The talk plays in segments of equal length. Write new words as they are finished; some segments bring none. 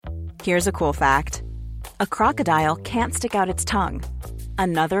Here's a cool fact. A crocodile can't stick out its tongue.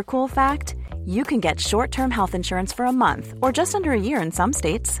 Another cool fact, you can get short-term health insurance for a month or just under a year in some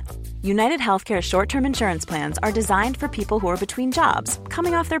states. United Healthcare short-term insurance plans are designed for people who are between jobs,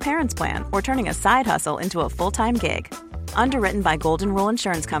 coming off their parents' plan, or turning a side hustle into a full-time gig. Underwritten by Golden Rule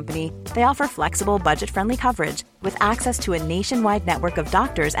Insurance Company, they offer flexible, budget-friendly coverage with access to a nationwide network of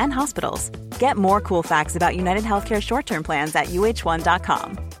doctors and hospitals. Get more cool facts about United Healthcare short-term plans at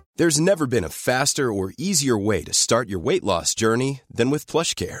uh1.com. There's never been a faster or easier way to start your weight loss journey than with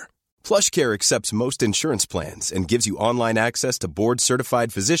PlushCare. PlushCare accepts most insurance plans and gives you online access to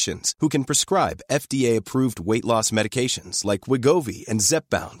board-certified physicians who can prescribe FDA-approved weight loss medications like Wegovy and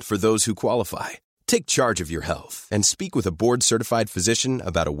Zepbound for those who qualify. Take charge of your health and speak with a board-certified physician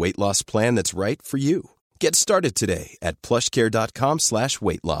about a weight loss plan that's right for you. Get started today at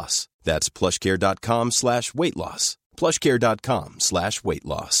plushcare.com/weight loss. That's plushcare.com/weight loss. plushcare.com/weight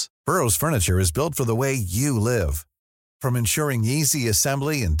loss. Burrow's furniture is built for the way you live. From ensuring easy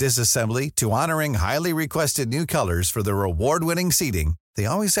assembly and disassembly to honoring highly requested new colors for their award-winning seating, they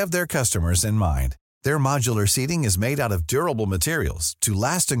always have their customers in mind. Their modular seating is made out of durable materials to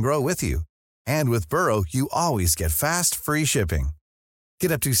last and grow with you. And with Burrow, you always get fast, free shipping.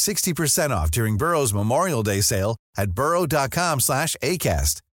 Get up to 60% off during Burrow's Memorial Day sale at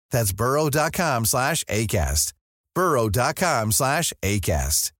burrow.com/ACAST. That's burrow.com/ACAST.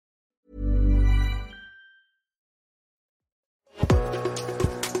 burrow.com/ACAST.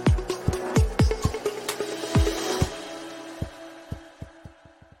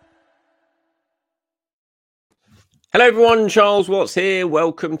 Hello everyone, Charles Watts here.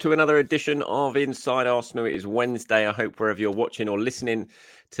 Welcome to another edition of Inside Arsenal. It is Wednesday. I hope wherever you're watching or listening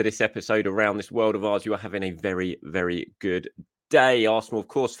to this episode around this world of ours, you are having a very, very good day. Arsenal, of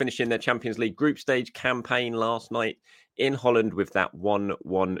course, finishing their Champions League group stage campaign last night in Holland with that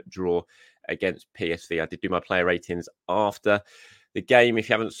 1-1 draw against PSV. I did do my player ratings after the game. If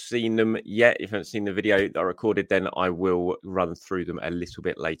you haven't seen them yet, if you haven't seen the video that I recorded, then I will run through them a little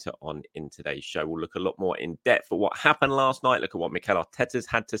bit later on in today's show. We'll look a lot more in depth at what happened last night, look at what Mikel Arteta's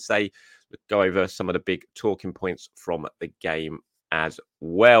had to say, go over some of the big talking points from the game as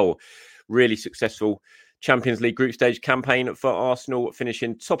well. Really successful Champions League group stage campaign for Arsenal,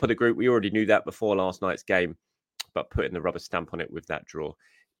 finishing top of the group. We already knew that before last night's game, but putting the rubber stamp on it with that draw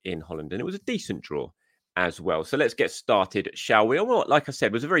in Holland. And it was a decent draw as well. So let's get started, shall we? Well, like I said,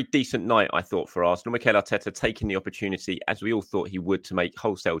 it was a very decent night, I thought, for Arsenal. Mikel Arteta taking the opportunity, as we all thought he would, to make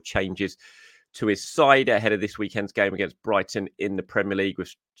wholesale changes to his side ahead of this weekend's game against Brighton in the Premier League,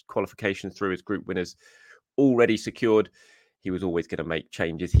 with qualification through as group winners already secured. He was always going to make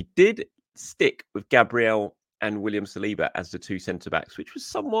changes. He did stick with Gabriel and William Saliba as the two centre-backs, which was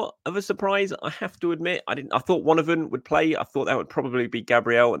somewhat of a surprise, I have to admit. I thought one of them would play. I thought that would probably be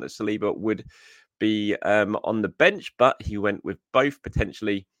Gabriel and that Saliba would be on the bench, but he went with both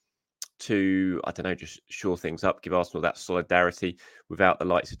potentially to, I don't know, just shore things up, give Arsenal that solidarity without the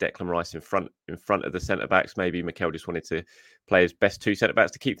likes of Declan Rice in front of the centre-backs. Maybe Mikel just wanted to play his best two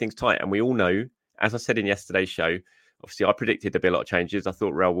centre-backs to keep things tight. And we all know, as I said in yesterday's show, obviously I predicted there'd be a lot of changes. I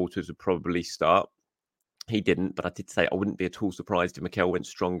thought Raul Walters would probably start. He didn't, but I did say I wouldn't be at all surprised if Mikel went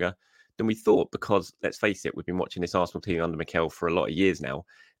stronger than we thought, because let's face it, we've been watching this Arsenal team under Mikel for a lot of years now.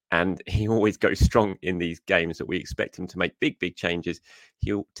 And he always goes strong in these games that we expect him to make big changes.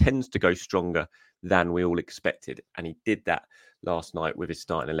 He tends to go stronger than we all expected. And he did that last night with his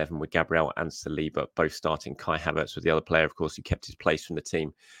starting 11 with Gabriel and Saliba, both starting. Kai Havertz was the other player, of course, who kept his place from the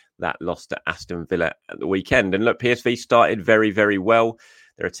team that lost to Aston Villa at the weekend. And look, PSV started very, very well.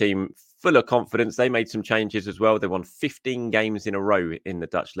 They're a team full of confidence. They made some changes as well. They won 15 games in a row in the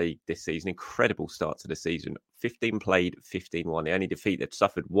Dutch league this season. Incredible start to the season. 15 played, 15 won. The only defeat they'd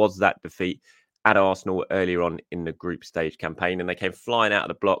suffered was that defeat at Arsenal earlier on in the group stage campaign. And they came flying out of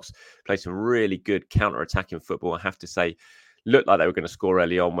the blocks, played some really good counter-attacking football. I have to say, looked like they were going to score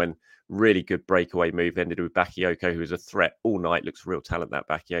early on when really good breakaway move ended with Bakayoko, who was a threat all night. Looks real talent, that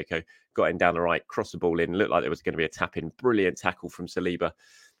Bakayoko. Got in down the right, crossed the ball in. Looked like there was going to be a tap-in. Brilliant tackle from Saliba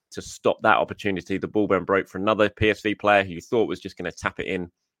to stop that opportunity. The ball then broke for another PSV player who you thought was just going to tap it in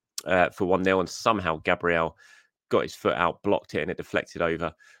for 1-0. And somehow Gabriel got his foot out, blocked it, and it deflected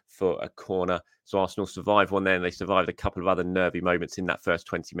over for a corner. So Arsenal survived one there, and they survived a couple of other nervy moments in that first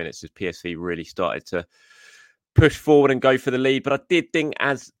 20 minutes as PSV really started to push forward and go for the lead. But I did think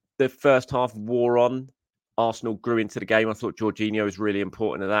as the first half wore on, Arsenal grew into the game. I thought Jorginho was really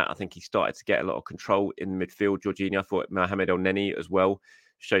important to that. I think he started to get a lot of control in the midfield. Jorginho, I thought Mohamed El-Neni as well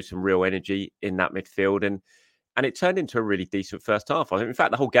showed some real energy in that midfield. And it turned into a really decent first half. In fact,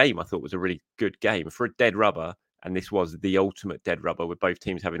 the whole game I thought was a really good game. For a dead rubber and this was the ultimate dead rubber with both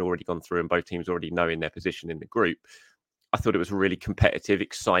teams having already gone through and both teams already knowing their position in the group. I thought it was a really competitive,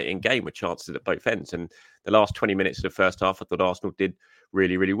 exciting game with chances at both ends. And the last 20 minutes of the first half, I thought Arsenal did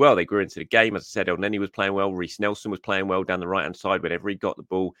really, really well. They grew into the game. As I said, Elneny was playing well. Reece Nelson was playing well down the right-hand side. Whenever he got the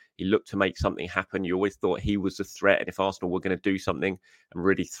ball, he looked to make something happen. You always thought he was the threat. And if Arsenal were going to do something and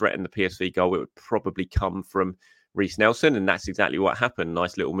really threaten the PSV goal, it would probably come from Reece Nelson. And that's exactly what happened.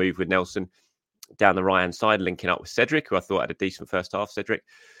 Nice little move with Nelson down the right-hand side, linking up with Cedric, who I thought had a decent first half, Cedric,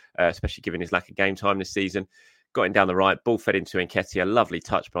 especially given his lack of game time this season. Got him down the right, ball fed into Nketiah, lovely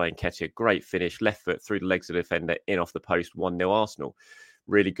touch by Nketiah, great finish, left foot through the legs of the defender, in off the post, 1-0 Arsenal.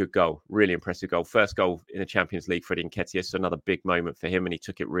 Really good goal, really impressive goal. First goal in the Champions League for Nketiah, so another big moment for him, and he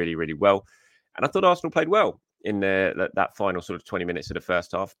took it really, really well. And I thought Arsenal played well in that final sort of 20 minutes of the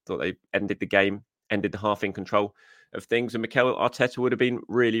first half. Thought they ended the game, ended the half in control of things, and Mikel Arteta would have been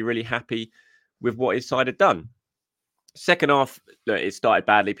really, really happy with what his side had done. Second half, it started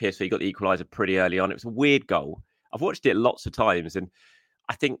badly. PSV got the equaliser pretty early on. It was a weird goal. I've watched it lots of times, and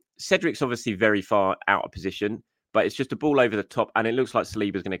I think Cedric's obviously very far out of position, but it's just a ball over the top, and it looks like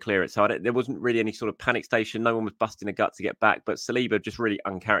Saliba's going to clear it. So there wasn't really any sort of panic station. No one was busting a gut to get back, but Saliba just really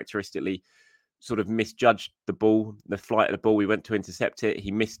uncharacteristically sort of misjudged the ball, the flight of the ball. We went to intercept it.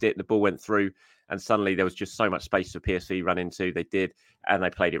 He missed it. The ball went through, and suddenly there was just so much space for PSV run into. They did, and they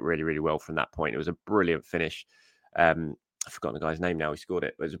played it really, really well from that point. It was a brilliant finish. I've forgotten the guy's name now. He scored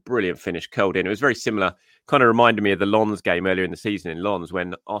it. It was a brilliant finish, curled in. It was very similar. Kind of reminded me of the Lens game earlier in the season in Lens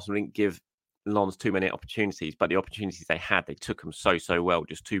when Arsenal didn't give Lens too many opportunities, but the opportunities they had, they took them so well.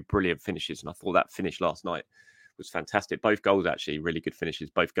 Just two brilliant finishes. And I thought that finish last night was fantastic. Both goals, actually, really good finishes,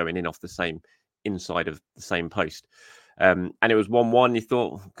 both going in off the same inside of the same post. And it was 1-1. You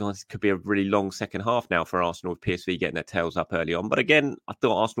thought, oh, God, this could be a really long second half now for Arsenal with PSV getting their tails up early on. But again, I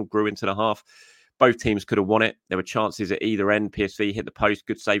thought Arsenal grew into the half. Both teams could have won it. There were chances at either end. PSV hit the post.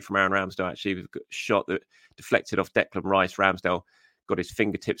 Good save from Aaron Ramsdale, actually. With a shot that deflected off Declan Rice. Ramsdale got his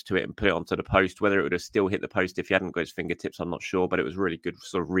fingertips to it and put it onto the post. Whether it would have still hit the post if he hadn't got his fingertips, I'm not sure. But it was really good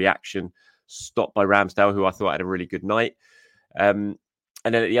sort of reaction. Stopped by Ramsdale, who I thought had a really good night. And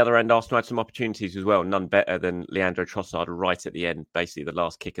then at the other end, Arsenal had some opportunities as well. None better than Leandro Trossard right at the end, basically the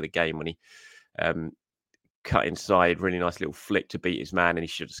last kick of the game when he cut inside, really nice little flick to beat his man, and he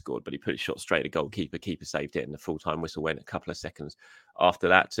should have scored, but he put his shot straight at the goalkeeper. Keeper saved it, and the full-time whistle went a couple of seconds after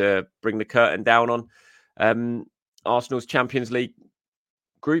that to bring the curtain down on Arsenal's Champions League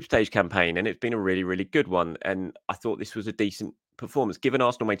group stage campaign, and it's been a really, really good one. And I thought this was a decent performance. Given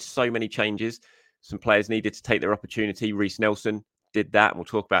Arsenal made so many changes, some players needed to take their opportunity. Reece Nelson did that, and we'll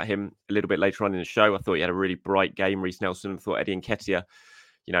talk about him a little bit later on in the show. I thought he had a really bright game, Reece Nelson. I thought Eddie Nketiah,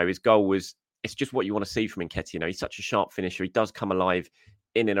 his goal was, it's just what you want to see from Nketiah. He's such a sharp finisher. He does come alive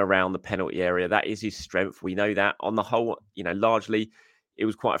in and around the penalty area. That is his strength. We know that. On the whole, largely, it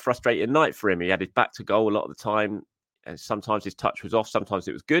was quite a frustrating night for him. He had his back to goal a lot of the time, and sometimes his touch was off. Sometimes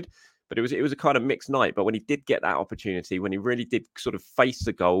it was good, but it was a kind of mixed night. But when he did get that opportunity, when he really did sort of face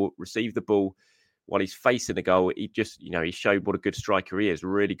the goal, receive the ball while he's facing the goal, he just, he showed what a good striker he is.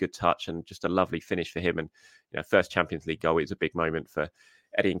 Really good touch and just a lovely finish for him. And first Champions League goal is a big moment for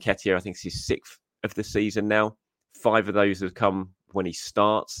Eddie Nketiah. I think it's his 6th of the season now. 5 of those have come when he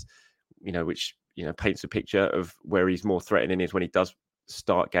starts, which paints a picture of where he's more threatening is when he does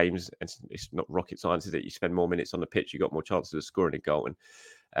start games. It's not rocket science, is it? You spend more minutes on the pitch, you got more chances of scoring a goal.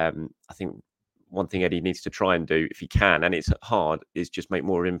 And I think one thing Eddie needs to try and do, if he can, and it's hard, is just make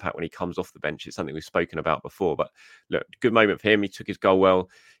more impact when he comes off the bench. It's something we've spoken about before. But look, good moment for him. He took his goal well.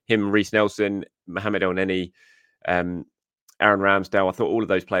 Him, Reece Nelson, Mohamed Elneny, Aaron Ramsdale, I thought all of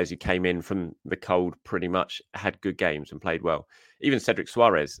those players who came in from the cold pretty much had good games and played well. Even Cedric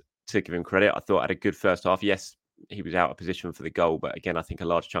Suarez, to give him credit, I thought had a good first half. Yes, he was out of position for the goal, but again, I think a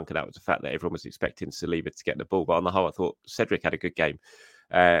large chunk of that was the fact that everyone was expecting Saliba to get the ball. But on the whole, I thought Cedric had a good game,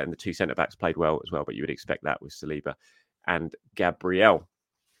 and the 2 centre-backs played well as well, but you would expect that with Saliba and Gabriel.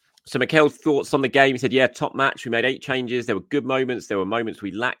 So Mikel's thoughts on the game. He said, top match. We made 8 changes. There were good moments. There were moments we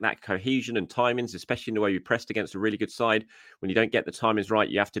lacked that cohesion and timings, especially in the way we pressed against a really good side. When you don't get the timings right,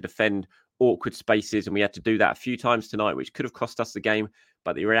 you have to defend awkward spaces. And we had to do that a few times tonight, which could have cost us the game.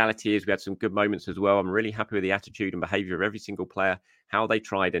 But the reality is we had some good moments as well. I'm really happy with the attitude and behaviour of every single player, how they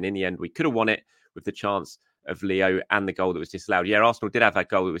tried. And in the end, we could have won it with the chance of Leo and the goal that was disallowed. Yeah, Arsenal did have that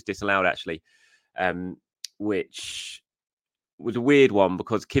goal that was disallowed, actually, which was a weird one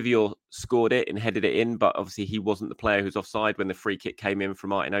because Kivior scored it and headed it in, but obviously he wasn't the player who's offside when the free kick came in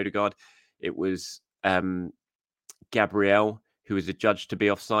from Martin Odegaard. It was Gabriel who was adjudged to be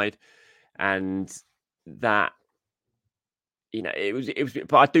offside, and that it was,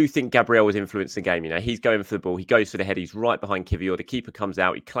 but I do think Gabriel was influenced the game. He's going for the ball. He goes for the head. He's right behind Kivior. The keeper comes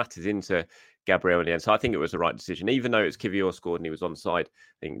out. He clatters into Gabriel in the end. So I think it was the right decision. Even though it was Kivior scored and he was onside,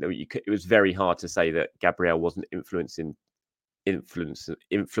 I think that it was very hard to say that Gabriel wasn't influencing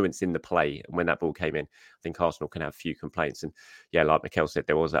the play. And when that ball came in, I think Arsenal can have few complaints. And yeah, like Mikel said,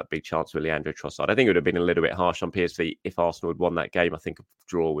 there was that big chance with Leandro Trossard. I think it would have been a little bit harsh on PSV if Arsenal had won that game. I think a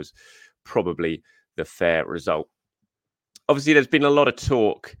draw was probably the fair result. Obviously, there's been a lot of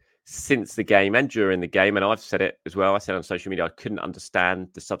talk since the game and during the game, and I've said it as well. I said on social media I couldn't understand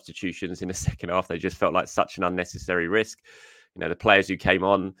the substitutions in the second half. They just felt like such an unnecessary risk. The players who came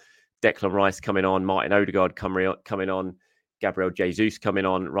on, Declan Rice coming on, Martin Odegaard coming on, Gabriel Jesus coming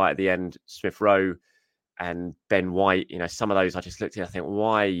on right at the end, Smith Rowe and Ben White. Some of those I just looked at, I think,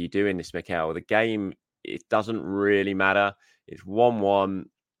 why are you doing this, Mikel? The game, it doesn't really matter. It's 1-1.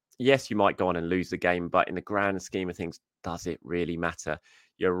 Yes, you might go on and lose the game, but in the grand scheme of things, does it really matter?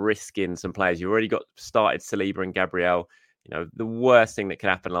 You're risking some players. You've already got started Saliba and Gabriel. The worst thing that could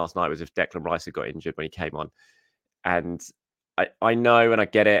happen last night was if Declan Rice had got injured when he came on. And I know and I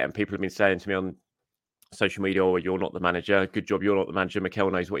get it, and people have been saying to me on social media, "Oh, you're not the manager. Good job, you're not the manager.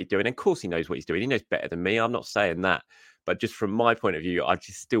 Mikel knows what he's doing." And of course he knows what he's doing. He knows better than me. I'm not saying that. But just from my point of view, I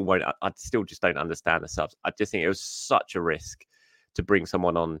still just don't understand the subs. I just think it was such a risk to bring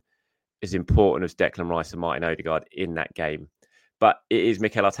someone on as important as Declan Rice and Martin Odegaard in that game. But it is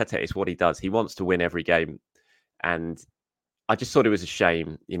Mikel Arteta. It's what he does. He wants to win every game. And I just thought it was a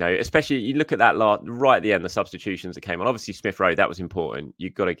shame, especially you look at that right at the end, the substitutions that came on. Obviously, Smith Rowe, that was important.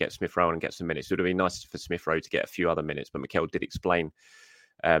 You've got to get Smith Rowe and get some minutes. It would have been nice for Smith Rowe to get a few other minutes, but Mikel did explain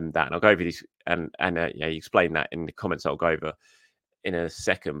that. And I'll go over these, and he explained that in the comments I'll go over in a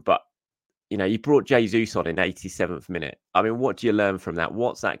second. But you brought Jesus on in 87th minute. I mean, what do you learn from that?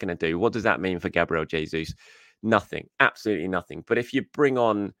 What's that going to do? What does that mean for Gabriel Jesus? Nothing, absolutely nothing. But if you bring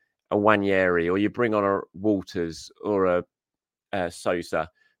on a Wanyeri or you bring on a Walters or a Sosa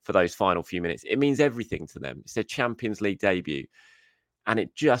for those final few minutes, it means everything to them. It's their Champions League debut. And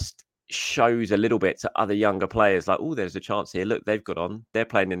it just shows a little bit to other younger players like, oh, there's a chance here. Look, they've got on. They're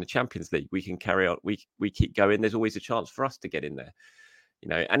playing in the Champions League. We can carry on. We keep going. There's always a chance for us to get in there.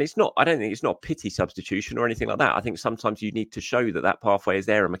 And I don't think it's not a pity substitution or anything like that. I think sometimes you need to show that pathway is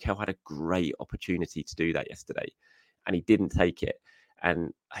there. And Mikel had a great opportunity to do that yesterday and he didn't take it.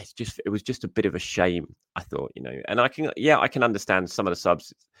 And it was just a bit of a shame, I thought, and I can understand some of the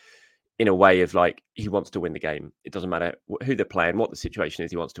subs in a way of like, he wants to win the game. It doesn't matter who they're playing, what the situation is,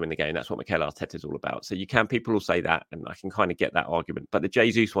 he wants to win the game. That's what Mikel Arteta is all about. So people will say that, and I can kind of get that argument. But the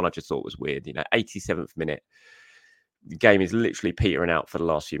Jesus one I just thought was weird, 87th minute. The game is literally petering out for the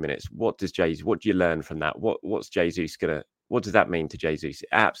last few minutes. What do you learn from that? What does that mean to Jesus?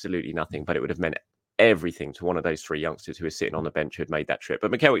 Absolutely nothing, but it would have meant everything to one of those three youngsters who were sitting on the bench who had made that trip.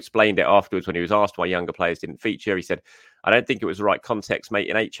 But Mikel explained it afterwards when he was asked why younger players didn't feature. He said, I don't think it was the right context, mate.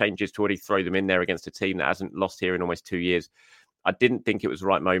 In 8 changes to already throw them in there against a team that hasn't lost here in almost 2 years. I didn't think it was the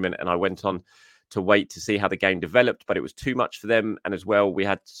right moment, and I went on to wait to see how the game developed, but it was too much for them. And as well, we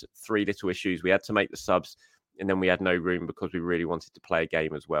had 3 little issues. We had to make the subs, and then we had no room because we really wanted to play a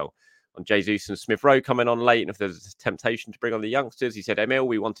game as well. On Jesus and Smith Rowe coming on late, and if there's a temptation to bring on the youngsters, he said, Emil,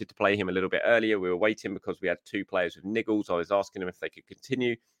 we wanted to play him a little bit earlier. We were waiting because we had 2 players with niggles. I was asking them if they could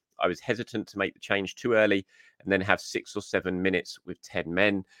continue. I was hesitant to make the change too early and then have 6 or 7 minutes with 10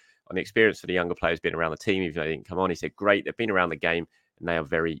 men. On the experience for the younger players being around the team, even though they didn't come on, he said, great, they've been around the game and they are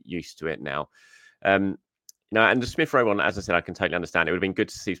very used to it now. And the Smith Rowe one, as I said, I can totally understand. It would have been good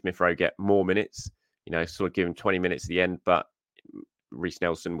to see Smith Rowe get more minutes, sort of give him 20 minutes at the end, but Reece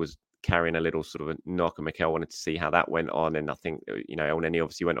Nelson was carrying a little sort of a knock, and Mikel wanted to see how that went on. And I think, Elneny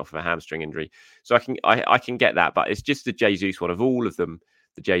obviously went off of a hamstring injury. So I can get that, but it's just the Jesus one of all of them.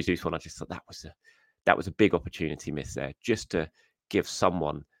 The Jesus one, I just thought that was a big opportunity miss there, just to give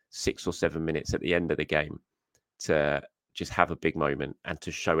someone 6 or 7 minutes at the end of the game to just have a big moment and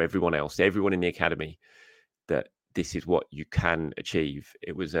to show everyone else, everyone in the academy, that this is what you can achieve.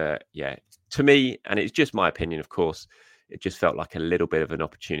 It was to me, and it's just my opinion, of course, it just felt like a little bit of an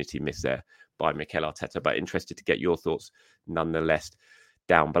opportunity miss there by Mikel Arteta, but interested to get your thoughts nonetheless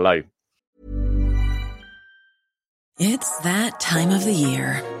down below. It's that time of the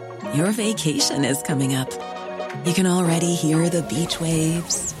year. Your vacation is coming up. You can already hear the beach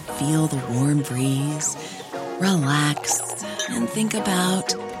waves, feel the warm breeze, relax, and think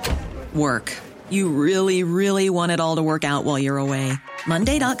about work. You really, really want it all to work out while you're away.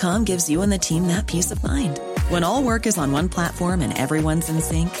 Monday.com gives you and the team that peace of mind. When all work is on one platform and everyone's in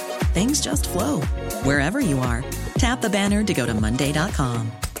sync, things just flow. Wherever you are, tap the banner to go to Monday.com.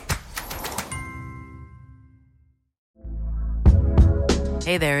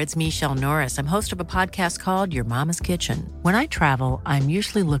 Hey there, it's Michelle Norris. I'm host of a podcast called Your Mama's Kitchen. When I travel, I'm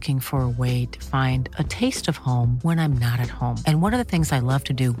usually looking for a way to find a taste of home when I'm not at home. And one of the things I love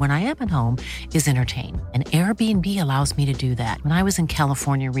to do when I am at home is entertain. And Airbnb allows me to do that. When I was in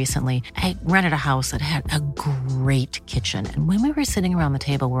California recently, I rented a house that had a great kitchen. And when we were sitting around the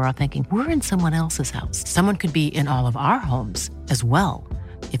table, we were all thinking, we're in someone else's house. Someone could be in all of our homes as well.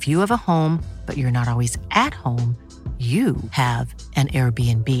 If you have a home, but you're not always at home, you have an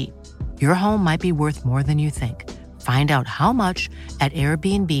Airbnb. Your home might be worth more than you think. Find out how much at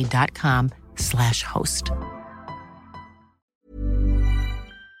airbnb.com/host.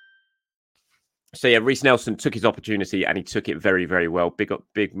 So yeah, Reece Nelson took his opportunity and he took it very, very well. Big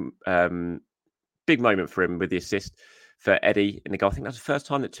moment for him with the assist for Eddie in the goal. I think that's the first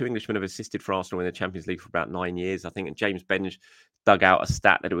time that two Englishmen have assisted for Arsenal in the Champions League for about 9 years. I think James Benge dug out a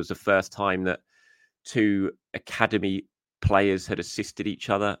stat that it was the first time that two academy players had assisted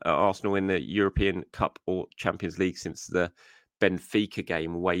each other at Arsenal in the European Cup or Champions League since the Benfica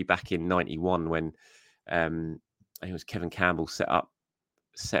game way back in 91 when I think it was Kevin Campbell set up.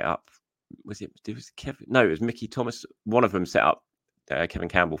 Was it Kevin? No, it was Mickey Thomas. One of them set up Kevin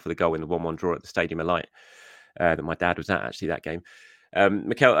Campbell for the goal in the 1-1 draw at the Stadium of Light that my dad was at actually that game.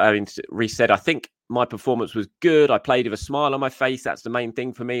 Reece said, I think my performance was good. I played with a smile on my face. That's the main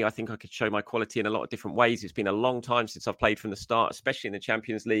thing for me. I think I could show my quality in a lot of different ways. It's been a long time since I've played from the start, especially in the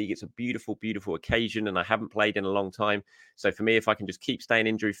Champions League. It's a beautiful, beautiful occasion, and I haven't played in a long time. So for me, if I can just keep staying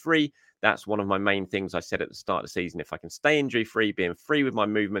injury-free, that's one of my main things I said at the start of the season. If I can stay injury-free, being free with my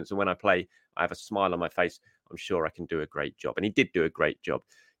movements, and when I play, I have a smile on my face, I'm sure I can do a great job. And he did do a great job.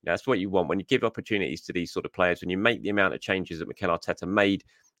 That's what you want. When you give opportunities to these sort of players, when you make the amount of changes that Mikel Arteta made,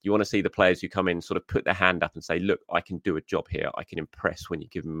 you want to see the players who come in sort of put their hand up and say, look, I can do a job here. I can impress when you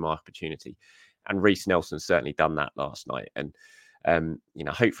give them my opportunity. And Reece Nelson certainly done that last night. And,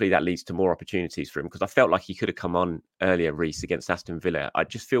 hopefully that leads to more opportunities for him, because I felt like he could have come on earlier, Reece, against Aston Villa. I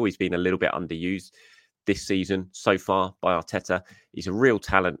just feel he's been a little bit underused this season so far by Arteta. He's a real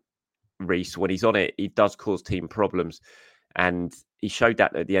talent, Reece. When he's on it, he does cause team problems. And he showed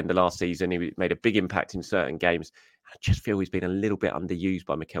that at the end of last season. He made a big impact in certain games. I just feel he's been a little bit underused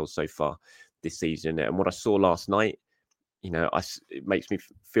by Mikel so far this season. And what I saw last night, it makes me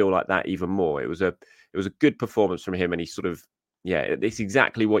feel like that even more. It was a good performance from him, and he sort of, it's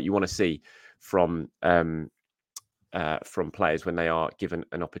exactly what you want to see from players when they are given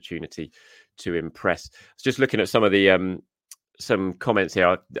an opportunity to impress. I was just looking at some of the some comments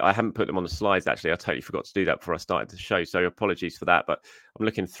here. I haven't put them on the slides, actually. I totally forgot to do that before I started the show, so apologies for that. But I'm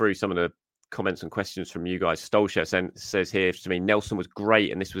looking through some of the comments and questions from you guys. Stolsha says here to me, Nelson was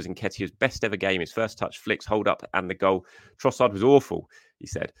great, and this was Nketiah's best ever game. His first touch, flicks, hold up, and the goal. Trossard was awful, he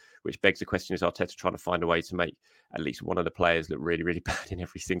said, which begs the question, is Arteta trying to find a way to make at least one of the players look really, really bad in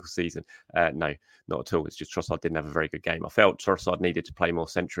every single season? No, not at all. It's just Trossard didn't have a very good game. I felt Trossard needed to play more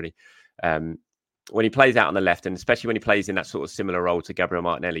centrally. When he plays out on the left, and especially when he plays in that sort of similar role to Gabriel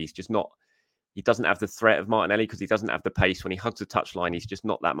Martinelli, he's just not, he doesn't have the threat of Martinelli because he doesn't have the pace. When he hugs the touchline, he's just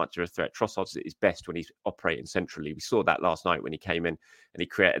not that much of a threat. Trossard's at his best when he's operating centrally. We saw that last night when he came in and he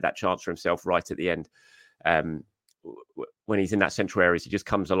created that chance for himself right at the end. When he's in that central areas, he just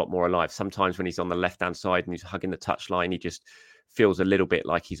comes a lot more alive. Sometimes when he's on the left-hand side and he's hugging the touchline, he just feels a little bit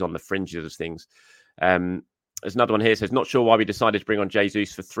like he's on the fringes of things. There's another one here says, not sure why we decided to bring on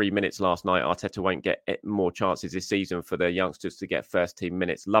Jesus for 3 minutes last night. Arteta won't get more chances this season for the youngsters to get first team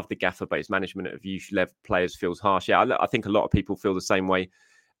minutes. Love the gaffer, but his management of youth level players feels harsh. Yeah, I think a lot of people feel the same way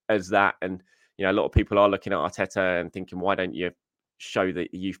as that. And, a lot of people are looking at Arteta and thinking, why don't you show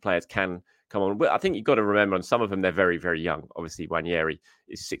that the youth players can come on? But I think you've got to remember, on some of them, they're very, very young. Obviously, Nwaneri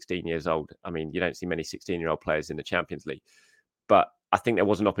is 16 years old. I mean, you don't see many 16-year-old players in the Champions League. But I think there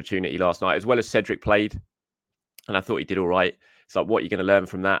was an opportunity last night, as well as Cedric played. And I thought he did all right. It's like, what are you going to learn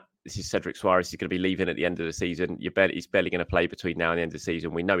from that? This is Cedric Suarez. He's going to be leaving at the end of the season. He's barely going to play between now and the end of the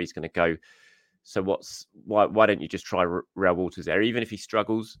season. We know he's going to go. So why don't you just try Real Walters there? Even if he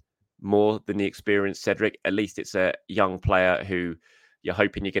struggles more than the experienced Cedric, at least it's a young player who you're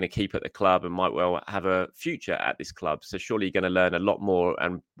hoping you're going to keep at the club and might well have a future at this club. So surely you're going to learn a lot more,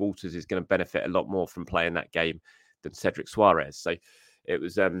 and Walters is going to benefit a lot more from playing that game than Cedric Suarez. So it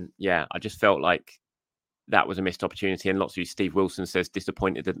was, I just felt like that was a missed opportunity. And lots of you, Steve Wilson says,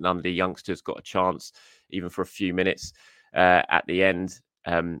 disappointed that none of the youngsters got a chance, even for a few minutes at the end.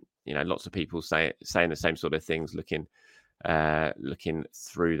 Lots of people saying the same sort of things, looking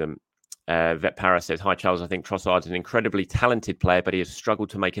through them. Vet Para says, hi, Charles. I think Trossard's an incredibly talented player, but he has struggled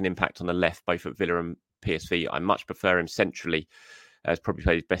to make an impact on the left, both at Villa and PSV. I much prefer him centrally. Has probably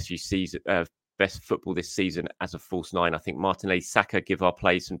played his best football this season as a false nine. I think Martinelli, Saka give our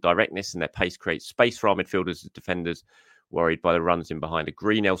play some directness, and their pace creates space for our midfielders and defenders worried by the runs in behind.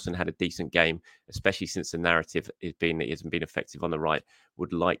 Agree Nelson had a decent game, especially since the narrative has been that he hasn't been effective on the right.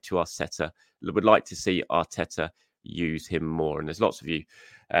 Would like to see Arteta use him more. And there's lots of you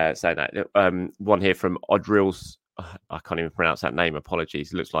saying that. One here from Odril's, I can't even pronounce that name,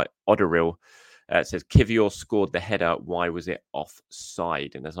 apologies. It looks like Odderil. It says, Kivior scored the header. Why was it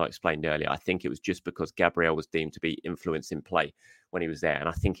offside? And as I explained earlier, I think it was just because Gabriel was deemed to be influence in play when he was there. And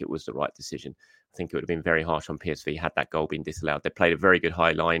I think it was the right decision. I think it would have been very harsh on PSV had that goal been disallowed. They played a very good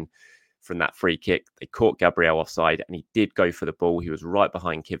high line from that free kick. They caught Gabriel offside and he did go for the ball. He was right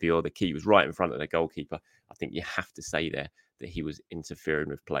behind Kivior. The key was right in front of the goalkeeper. I think you have to say there that he was interfering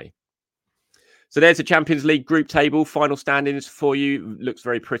with play. So there's the Champions League group table. Final standings for you. Looks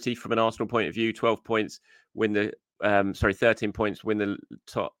very pretty from an Arsenal point of view. 12 points, 13 points, win the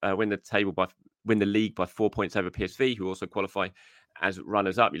league by 4 points over PSV, who also qualify as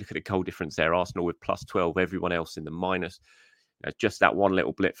runners-up. You look at the goal difference there. Arsenal with plus 12, everyone else in the minus. Just that one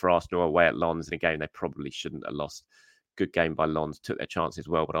little blip for Arsenal away at Lens in a game they probably shouldn't have lost. Good game by Lens, took their chances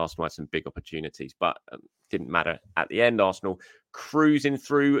well, but Arsenal had some big opportunities, but didn't matter at the end. Arsenal cruising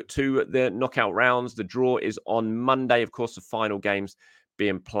through to the knockout rounds. The draw is on Monday. Of course, the final games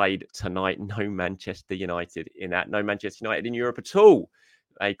being played tonight. No Manchester United in that. No Manchester United in Europe at all.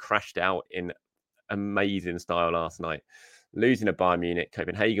 They crashed out in amazing style last night, losing to Bayern Munich.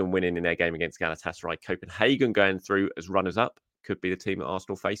 Copenhagen winning in their game against Galatasaray. Copenhagen going through as runners-up. Could be the team that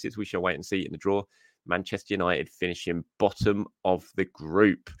Arsenal faces. We shall wait and see in the draw. Manchester United finishing bottom of the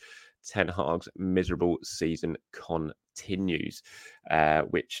group. Ten Hag's miserable season continues,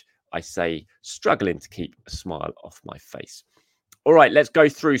 which I say struggling to keep a smile off my face. All right, let's go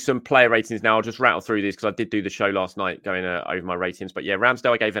through some player ratings now. I'll just rattle through these because I did do the show last night going over my ratings. But yeah,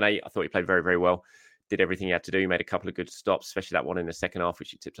 Ramsdale, I gave an 8. I thought he played very, very well. Did everything he had to do. He made a couple of good stops, especially that one in the second half,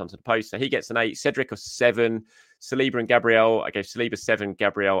 which he tipped onto the post. So he gets an 8. Cedric a 7. Saliba and Gabriel, I gave Saliba 7,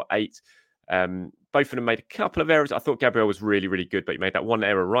 Gabriel 8. Both of them made a couple of errors. I thought Gabriel was really, really good, but he made that one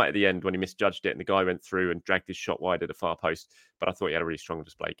error right at the end when he misjudged it and the guy went through and dragged his shot wide at the far post. But I thought he had a really strong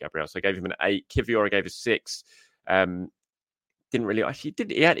display, Gabriel. So I gave him an 8. Kivior, I gave a 6. Didn't really... Actually,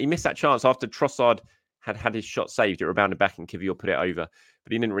 he missed that chance after Trossard had his shot saved. It rebounded back and Kivior put it over.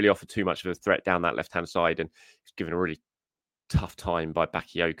 But he didn't really offer too much of a threat down that left-hand side. And he was given a really tough time by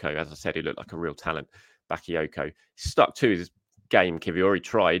Bakayoko. As I said, he looked like a real talent. Bakayoko. He stuck to his game. Kivior, he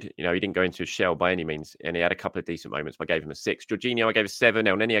tried. He didn't go into a shell by any means. And he had a couple of decent moments. But I gave him a 6. Jorginho, I gave a 7.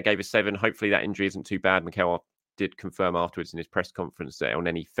 El Neni, I gave a 7. Hopefully that injury isn't too bad. Mikel did confirm afterwards in his press conference that El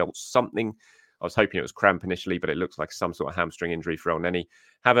Neni felt something. I was hoping it was cramp initially, but it looks like some sort of hamstring injury for El Neni.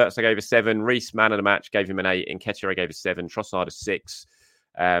 Havertz, I gave a 7. Reece, man of the match, gave him an 8. Nketiah, I gave a 7. Trossard, a 6.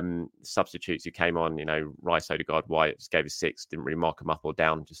 Substitutes who came on, Rice, Odegaard, White, just gave a 6. Didn't really mark them up or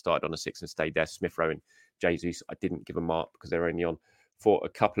down. Just started on a 6 and stayed there. Smith Rowe and Jesus, I didn't give a mark because they were only on for a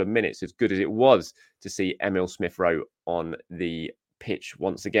couple of minutes. As good as it was to see Emil Smith Rowe on the pitch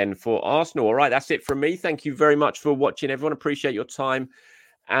once again for Arsenal. All right, that's it from me. Thank you very much for watching, everyone. Appreciate your time.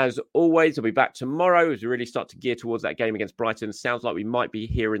 As always, I'll be back tomorrow as we really start to gear towards that game against Brighton. Sounds like we might be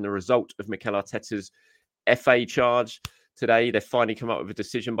hearing the result of Mikel Arteta's FA charge today. They've finally come up with a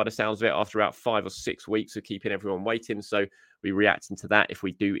decision by the sounds of it after about 5 or 6 weeks of keeping everyone waiting. So we're reacting to that if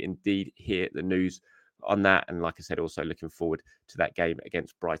we do indeed hear the news on that. And like I said, also looking forward to that game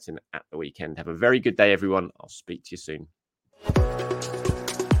against Brighton at the weekend. Have a very good day, everyone. I'll speak to you soon.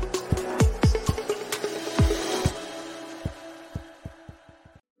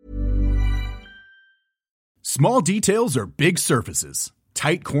 Small details are big surfaces.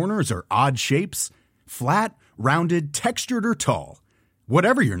 Tight corners are odd shapes. Flat, rounded, textured, or tall.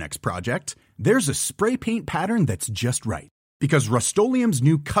 Whatever your next project, there's a spray paint pattern that's just right. Because Rust-Oleum's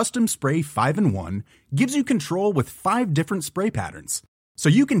new Custom Spray 5-in-1 gives you control with 5 different spray patterns. So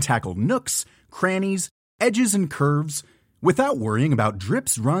you can tackle nooks, crannies, edges, and curves without worrying about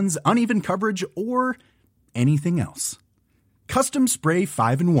drips, runs, uneven coverage, or anything else. Custom Spray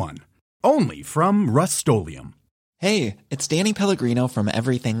 5-in-1. Only from Rust-Oleum. Hey, it's Danny Pellegrino from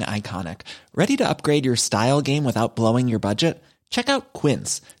Everything Iconic. Ready to upgrade your style game without blowing your budget? Check out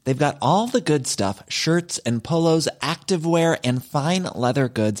Quince. They've got all the good stuff, shirts and polos, activewear, and fine leather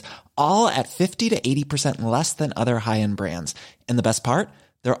goods, all at 50 to 80% less than other high-end brands. And the best part?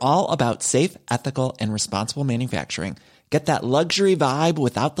 They're all about safe, ethical, and responsible manufacturing. Get that luxury vibe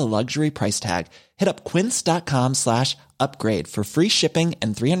without the luxury price tag. Hit up quince.com/upgrade for free shipping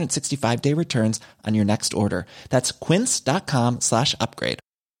and 365-day returns on your next order. That's quince.com/upgrade.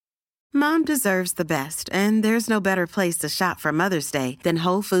 Mom deserves the best, and there's no better place to shop for Mother's Day than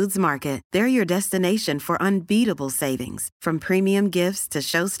Whole Foods Market. They're your destination for unbeatable savings, from premium gifts to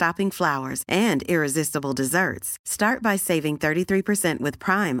show-stopping flowers and irresistible desserts. Start by saving 33% with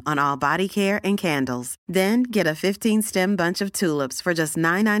Prime on all body care and candles. Then get a 15-stem bunch of tulips for just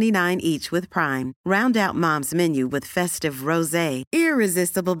 $9.99 each with Prime. Round out Mom's menu with festive rosé,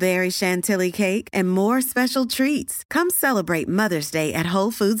 irresistible berry chantilly cake, and more special treats. Come celebrate Mother's Day at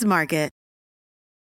Whole Foods Market.